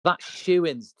That shoe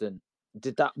incident,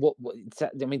 did that what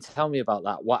I mean, tell me about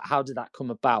that. How did that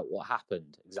come about? What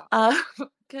happened exactly? Uh,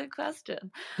 Good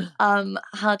question.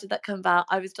 How did that come about?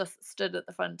 I was just stood at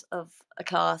the front of a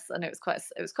class, and it was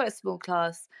quite a small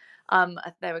class.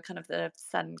 They were kind of the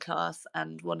SEN class,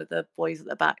 and one of the boys at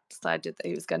the back decided that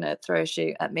he was going to throw a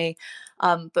shoe at me.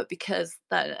 But because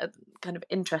that, kind of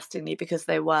interestingly, because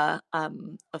they were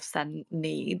of SEN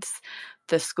needs,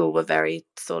 the school were very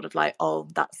sort of like, oh,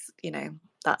 that's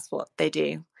what they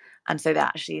do, and so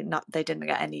they didn't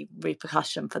get any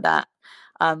repercussion for that.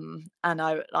 And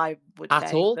I would At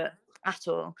say all? that at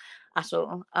all, at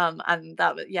all. And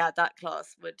that was, yeah, that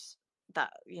class would,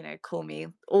 that call me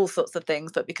all sorts of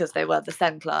things, but because they were the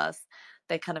SEN class,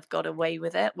 they kind of got away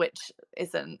with it, which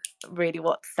isn't really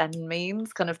what SEN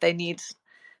means. Kind of they need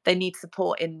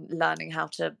support in learning how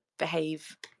to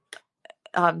behave,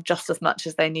 just as much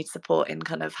as they need support in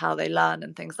kind of how they learn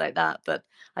and things like that. But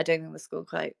I don't think the school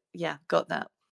quite, yeah, got that.